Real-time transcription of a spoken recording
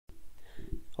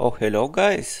Oh, hello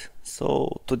guys!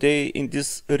 So today in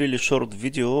this really short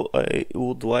video I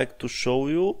would like to show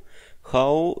you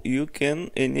how you can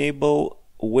enable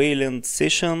Wayland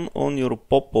session on your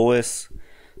Pop OS.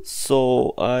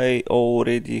 So I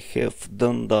already have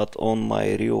done that on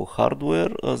my real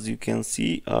hardware. As you can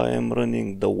see, I am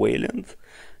running the Wayland.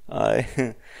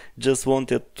 I just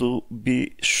wanted to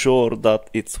be sure that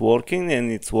it's working,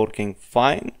 and it's working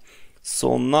fine.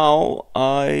 So now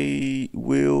I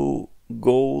will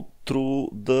go through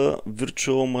the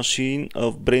virtual machine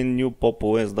of brand new Pop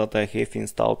OS that I have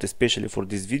installed especially for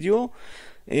this video,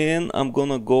 and I'm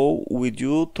gonna go with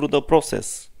you through the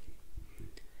process.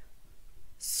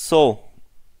 So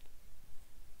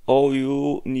all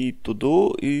you need to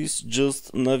do is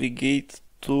just navigate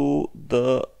to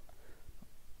the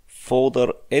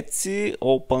folder etc,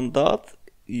 open that.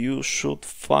 You should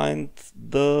find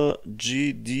the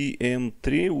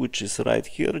GDM3, which is right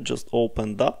here. Just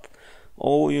open that.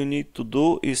 All you need to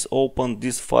do is open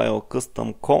this file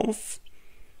custom.conf.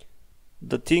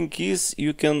 The thing is,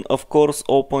 you can of course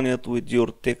open it with your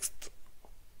text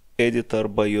editor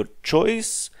by your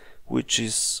choice, which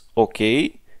is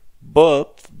okay,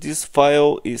 but this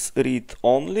file is read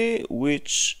only,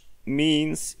 which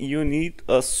means you need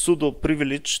a sudo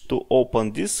privilege to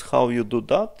open this. How you do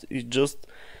that is just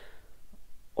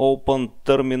open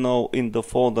terminal in the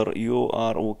folder you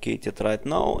are located right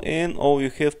now, and all you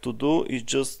have to do is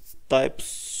just type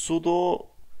sudo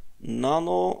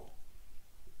nano.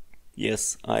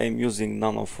 Yes, I am using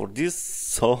nano for this,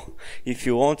 so if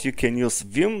you want you can use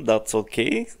vim, that's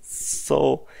okay.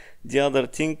 So the other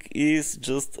thing is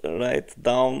just write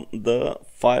down the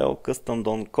file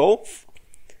custom.conf,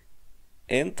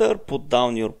 enter, put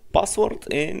down your password,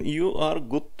 and you are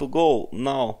good to go.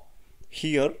 Now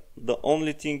here the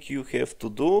only thing you have to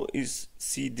do is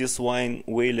see this line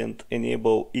Wayland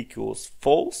enable equals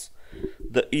false.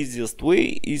 The easiest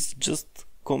way is just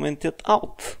comment it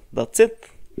out. That's it.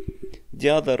 The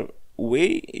other way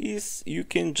is you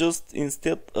can just,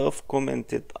 instead of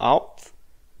comment it out,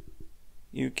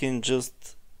 you can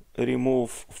just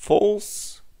remove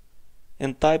false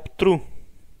and type true.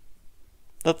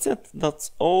 That's it.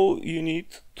 That's all you need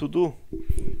to do.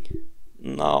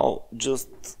 Now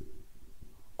just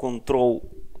Ctrl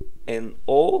and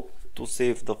O to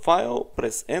save the file,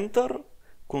 press enter,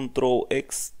 Ctrl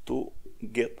X to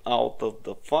get out of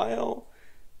the file.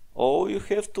 All you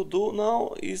have to do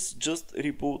now is just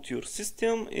reboot your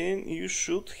system, and you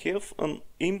should have an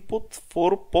input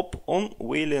for Pop on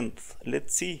Wayland.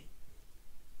 Let's see.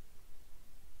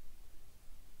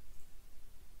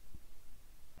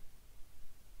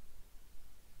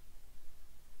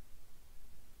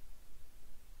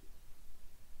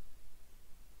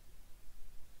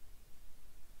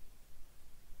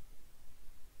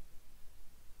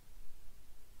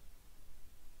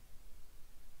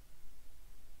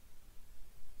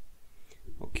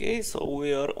 Okay, so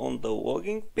we are on the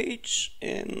login page,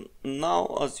 and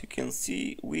now as you can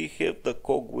see we have the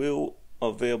cogwheel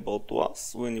available to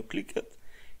us. When you click it,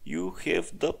 you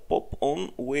have the Pop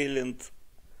on Wayland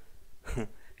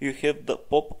you have the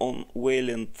Pop on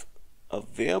Wayland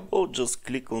available. Just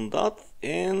click on that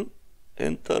and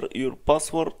enter your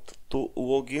password to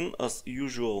log in as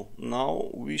usual. Now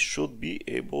we should be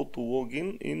able to log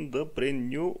in the brand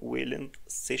new Wayland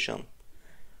session.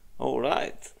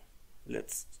 Alright,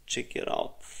 let's check it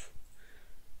out.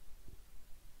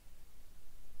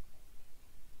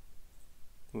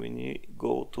 When you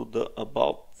go to the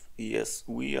about, yes,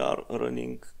 we are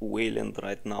running Wayland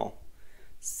right now.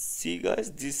 See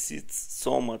guys, this is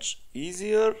so much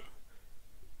easier.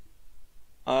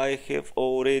 I have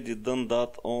already done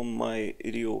that on my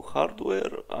real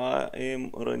hardware. I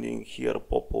am running here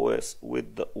Pop OS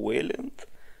with the Wayland.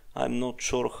 I'm not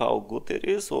sure how good it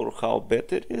is or how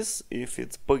bad it is, if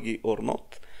it's buggy or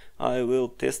not. I will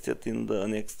test it in the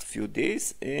next few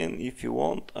days, and if you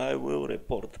want I will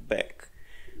report back.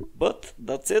 But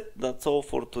that's it, that's all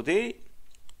for today.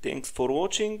 Thanks for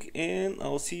watching, and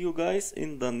I'll see you guys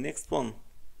in the next one.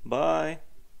 Bye!